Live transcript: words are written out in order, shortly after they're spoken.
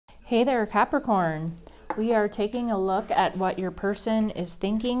Hey there, Capricorn. We are taking a look at what your person is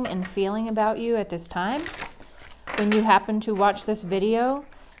thinking and feeling about you at this time. When you happen to watch this video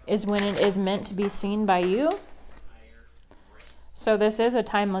is when it is meant to be seen by you. So this is a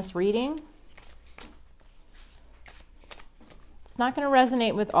timeless reading. It's not going to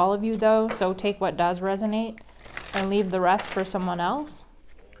resonate with all of you though, so take what does resonate and leave the rest for someone else.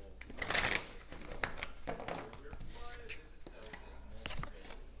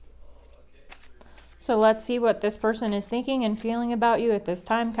 So let's see what this person is thinking and feeling about you at this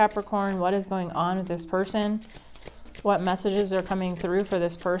time, Capricorn. What is going on with this person? What messages are coming through for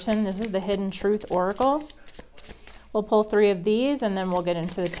this person? This is the Hidden Truth Oracle. We'll pull 3 of these and then we'll get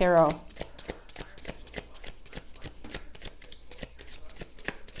into the tarot.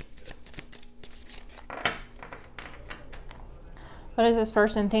 What is this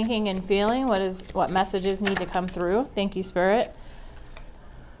person thinking and feeling? What messages need to come through? Thank you, Spirit.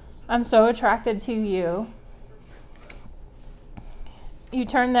 I'm so attracted to you. You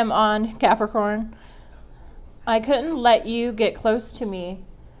turned them on, Capricorn. I couldn't let you get close to me.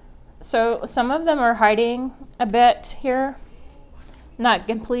 So some of them are hiding a bit here, not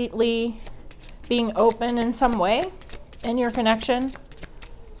completely being open in some way in your connection.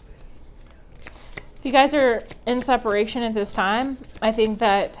 If you guys are in separation at this time, I think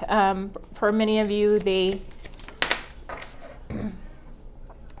that for many of you, they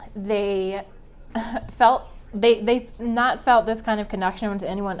they've not felt this kind of connection with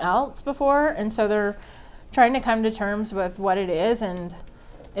anyone else before, and so they're trying to come to terms with what it is, and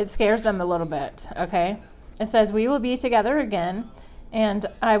it scares them a little bit. Okay, it says we will be together again, and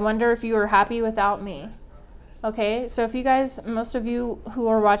I wonder if you are happy without me. Okay, so if you guys, most of you who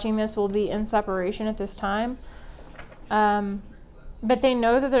are watching this will be in separation at this time, but they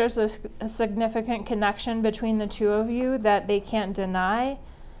know that there's a significant connection between the two of you that they can't deny.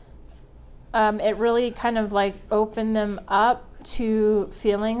 It really kind of like opened them up to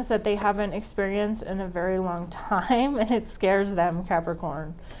feelings that they haven't experienced in a very long time, and it scares them,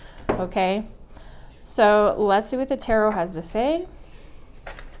 Capricorn. Okay, so let's see what the tarot has to say.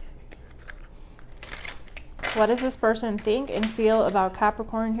 What does this person think and feel about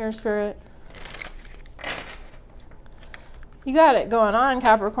Capricorn here, Spirit? You got it going on,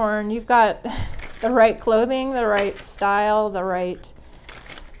 Capricorn. You've got the right clothing, the right style, the right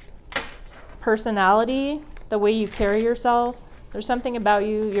personality, the way you carry yourself. There's something about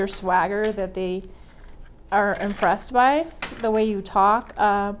you, your swagger, that they are impressed by. The way you talk.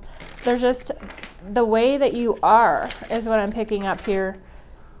 There's just the way that you are is what I'm picking up here.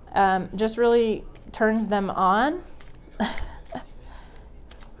 Just really turns them on.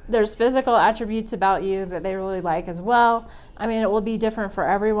 There's physical attributes about you that they really like as well. I mean, it will be different for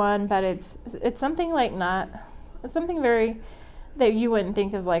everyone, but it's something like it's something very that you wouldn't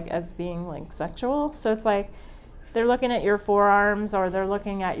think of like as being like sexual. So it's like they're looking at your forearms, or they're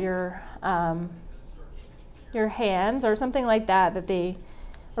looking at your hands or something like that,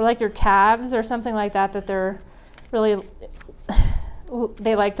 or like your calves or something like that, that they're really,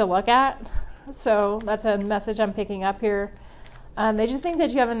 they like to look at. So that's a message I'm picking up here. They just think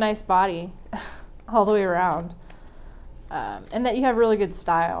that you have a nice body all the way around, and that you have really good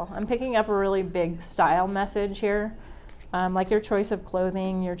style. I'm picking up a really big style message here. Like your choice of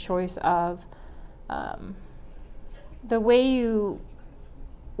clothing, your choice of the way you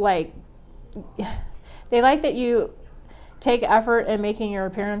like, they like that you take effort in making your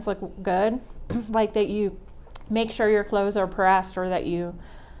appearance look good, like that you make sure your clothes are pressed, or that you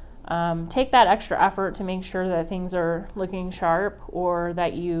take that extra effort to make sure that things are looking sharp, or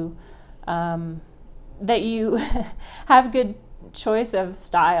that you have good choice of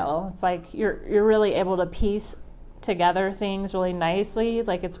style. It's like you're really able to piece together things really nicely,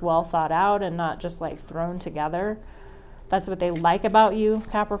 like it's well thought out and not just like thrown together. That's what they like about you,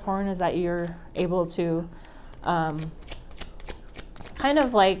 Capricorn, is that you're able to kind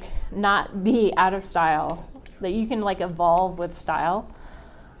of like not be out of style, that you can like evolve with style.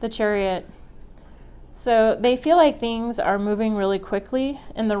 The Chariot. So they feel like things are moving really quickly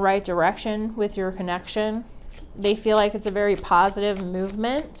in the right direction with your connection. They feel like it's a very positive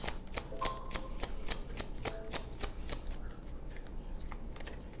movement.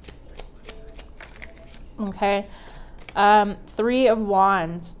 Okay, 3 of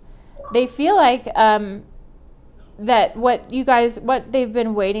Wands. They feel like that what they've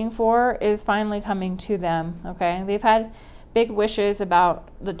been waiting for is finally coming to them. Okay, they've had big wishes about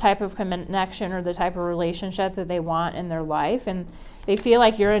the type of connection or the type of relationship that they want in their life, and they feel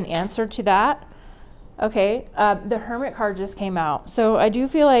like you're an answer to that. Okay, the Hermit card just came out, so I do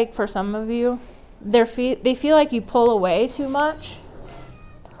feel like for some of you, they feel like you pull away too much.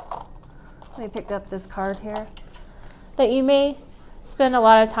 me pick up this card here. That you may spend a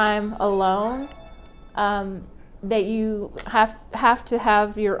lot of time alone. That you have to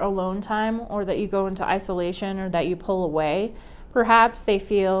have your alone time, or that you go into isolation, or that you pull away. Perhaps they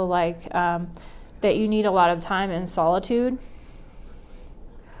feel like that you need a lot of time in solitude.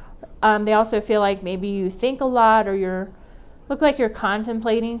 They also feel like maybe you think a lot, or look like you're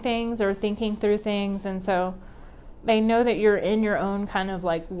contemplating things or thinking through things, and so they know that you're in your own kind of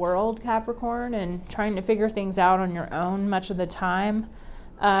like world, Capricorn, and trying to figure things out on your own much of the time.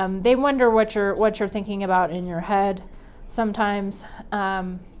 They wonder what you're thinking about in your head sometimes,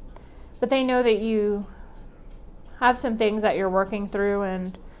 but they know that you have some things that you're working through,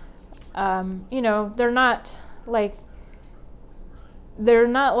 and you know, they're not like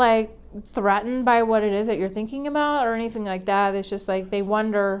threatened by what it is that you're thinking about or anything like that. It's just like they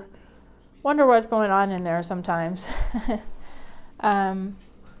wonder what's going on in there sometimes.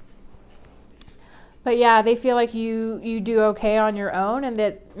 But yeah, they feel like you do okay on your own, and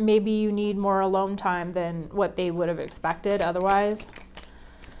that maybe you need more alone time than what they would have expected otherwise.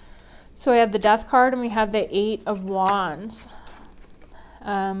 So we have the Death card, and we have the 8 of Wands.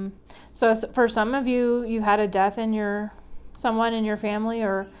 So for some of you, you had a death in someone in your family,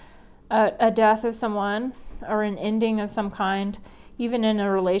 or a death of someone, or an ending of some kind, even in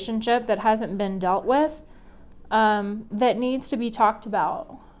a relationship that hasn't been dealt with, that needs to be talked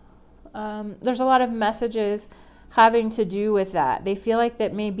about. There's a lot of messages having to do with that. They feel like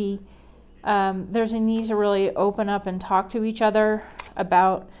that maybe there's a need to really open up and talk to each other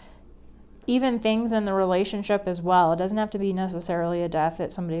about even things in the relationship as well. It doesn't have to be necessarily a death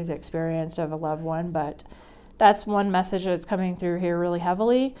that somebody's experienced of a loved one, but that's one message that's coming through here really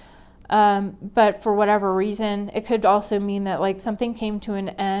heavily. But for whatever reason, it could also mean that like something came to an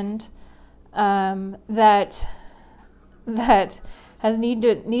end that has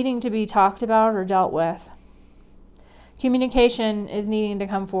needing to be talked about or dealt with. Communication is needing to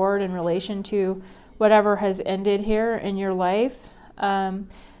come forward in relation to whatever has ended here in your life.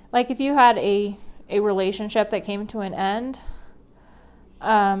 Like if you had a relationship that came to an end,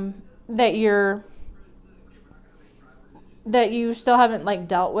 that you still haven't like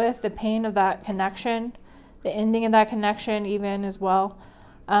dealt with the pain of that connection, the ending of that connection even as well.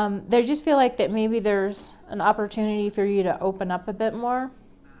 They just feel like that maybe there's an opportunity for you to open up a bit more.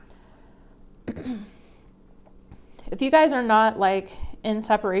 If you guys are not like in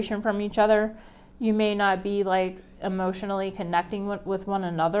separation from each other, you may not be like emotionally connecting with one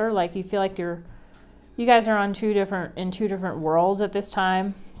another. Like you feel like you guys are in two different worlds at this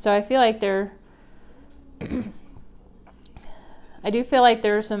time. So I feel like I do feel like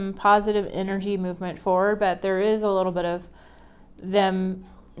there's some positive energy movement forward, but there is a little bit of them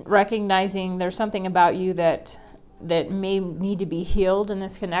recognizing there's something about you that may need to be healed in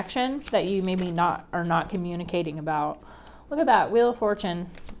this connection that you maybe are not communicating about. Look at that, Wheel of Fortune.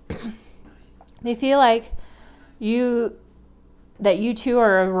 They feel like you two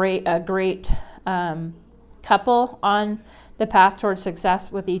are a great couple on the path towards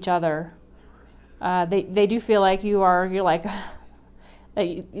success with each other. They do feel like you're like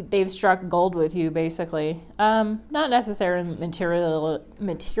they've struck gold with you, basically. Not necessarily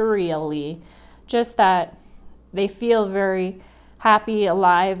materially, just that they feel very happy,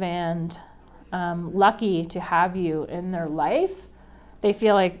 alive, and lucky to have you in their life. They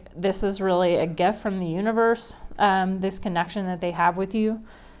feel like this is really a gift from the universe, this connection that they have with you.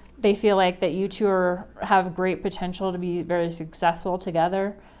 They feel like that you two have great potential to be very successful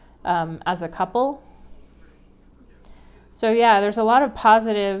together as a couple. So yeah, there's a lot of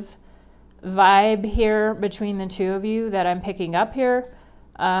positive vibe here between the two of you that I'm picking up here.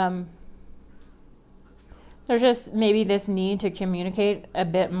 There's just maybe this need to communicate a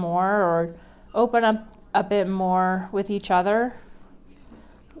bit more or open up a bit more with each other.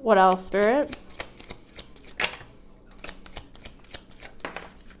 What else, Spirit?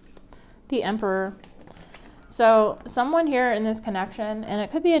 The Emperor. So someone here in this connection, and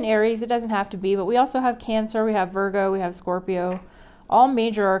it could be an Aries, it doesn't have to be, but we also have Cancer, we have Virgo, we have Scorpio, all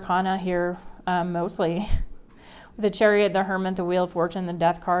major arcana here, mostly. The Chariot, the Hermit, the Wheel of Fortune, the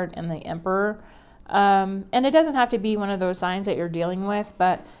Death card, and the Emperor. And it doesn't have to be one of those signs that you're dealing with,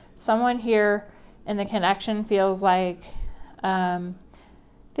 but someone here in the connection feels like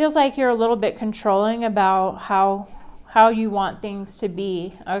you're a little bit controlling about how you want things to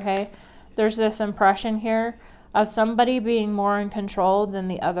be, okay? There's this impression here of somebody being more in control than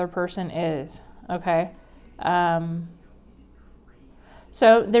the other person is, okay?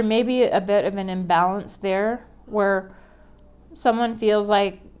 So there may be a bit of an imbalance there where someone feels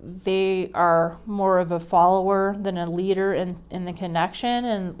like they are more of a follower than a leader in the connection,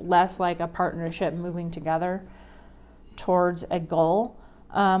 and less like a partnership moving together towards a goal.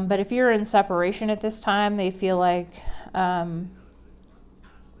 But if you're in separation at this time, they feel like that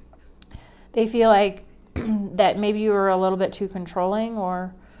maybe you were a little bit too controlling,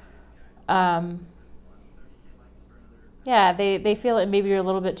 or they feel that maybe you're a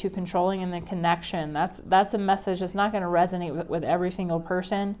little bit too controlling in the connection. That's a message that's not going to resonate with every single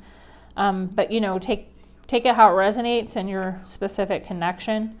person. But, you know, take it how it resonates in your specific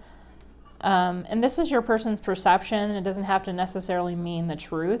connection. And this is your person's perception. It doesn't have to necessarily mean the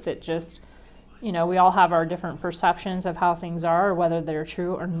truth. It just, you know, we all have our different perceptions of how things are, or whether they're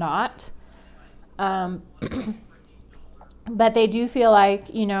true or not. But they do feel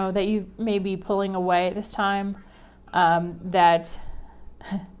like, you know, that you may be pulling away at this time. That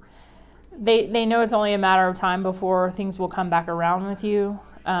they know it's only a matter of time before things will come back around with you.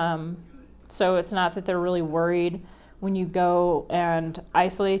 So it's not that they're really worried when you go and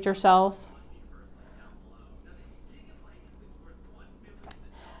isolate yourself.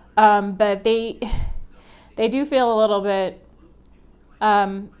 But they do feel a little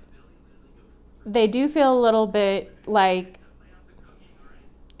bit, like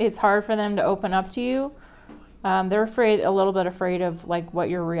it's hard for them to open up to you. They're a little bit afraid of like what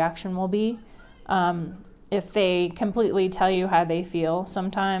your reaction will be if they completely tell you how they feel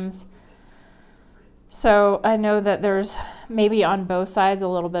sometimes. So I know that there's maybe on both sides a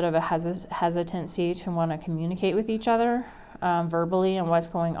little bit of a hesitancy to want to communicate with each other verbally and what's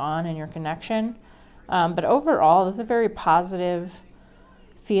going on in your connection. But overall, there's a very positive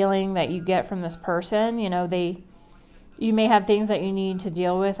feeling that you get from this person. You know, you may have things that you need to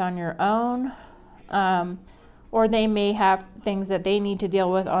deal with on your own. Or they may have things that they need to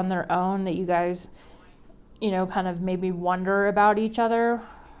deal with on their own that you guys, you know, kind of maybe wonder about each other,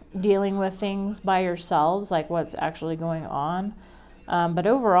 dealing with things by yourselves, like what's actually going on. But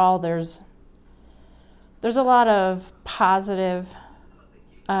overall, there's a lot of positive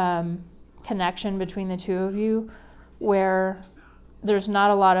connection between the two of you, where there's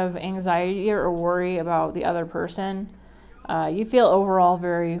not a lot of anxiety or worry about the other person. You feel overall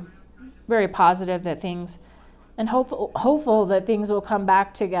very, very positive that things, and hopeful that things will come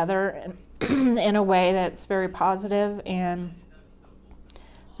back together in a way that's very positive. And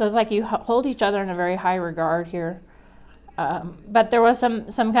so it's like you hold each other in a very high regard here. But there was some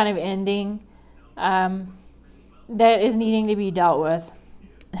kind of ending that is needing to be dealt with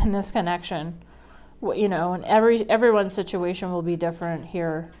in this connection. You know, and everyone's situation will be different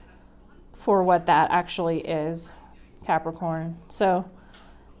here for what that actually is, Capricorn. So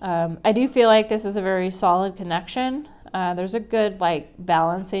I do feel like this is a very solid connection. There's a good like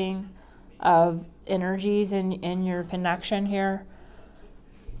balancing of energies in your connection here.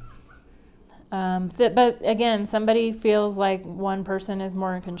 But again, somebody feels like one person is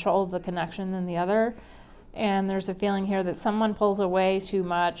more in control of the connection than the other. And there's a feeling here that someone pulls away too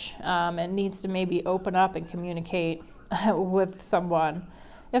much and needs to maybe open up and communicate with someone.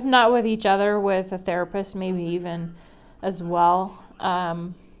 If not with each other, with a therapist maybe even as well.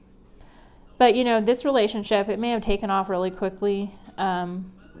 But, you know, this relationship, it may have taken off really quickly,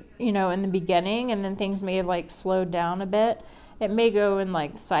 you know, in the beginning, and then things may have like slowed down a bit. It may go in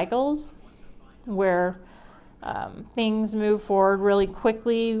like cycles where things move forward really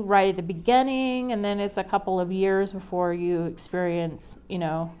quickly right at the beginning, and then it's a couple of years before you experience, you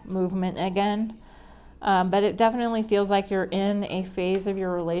know, movement again. But it definitely feels like you're in a phase of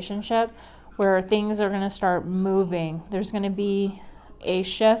your relationship where things are going to start moving. There's going to be a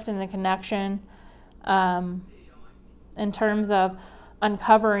shift in the connection in terms of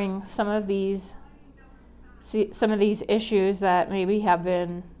uncovering some of these issues that maybe have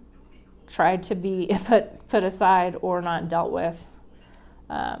been tried to be put aside or not dealt with.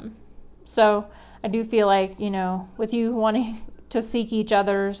 So I do feel like, you know, with you wanting to seek each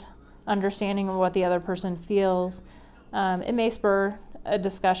other's understanding of what the other person feels, it may spur a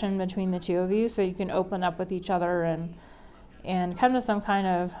discussion between the two of you, so you can open up with each other and come to some kind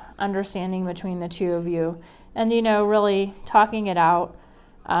of understanding between the two of you. And, you know, really talking it out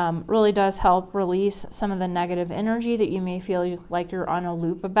really does help release some of the negative energy that you may feel like you're on a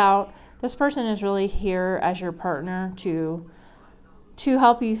loop about. This person is really here as your partner to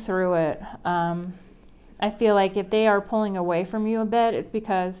help you through it. I feel like if they are pulling away from you a bit, it's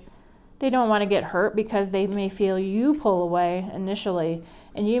because they don't want to get hurt, because they may feel you pull away initially,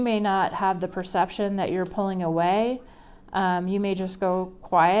 and you may not have the perception that you're pulling away. You may just go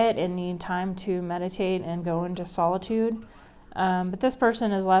quiet and need time to meditate and go into solitude. But this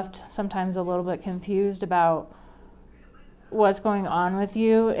person is left sometimes a little bit confused about what's going on with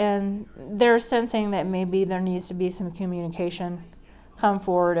you, and they're sensing that maybe there needs to be some communication come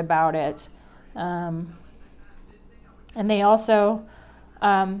forward about it. And they also,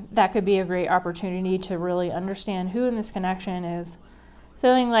 that could be a great opportunity to really understand who in this connection is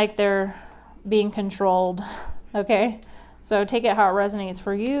feeling like they're being controlled. Okay, so take it how it resonates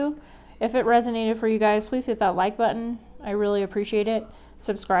for you. If it resonated for you guys, please hit that like button. I really appreciate it.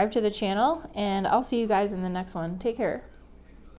 Subscribe to the channel, and I'll see you guys in the next one. Take care.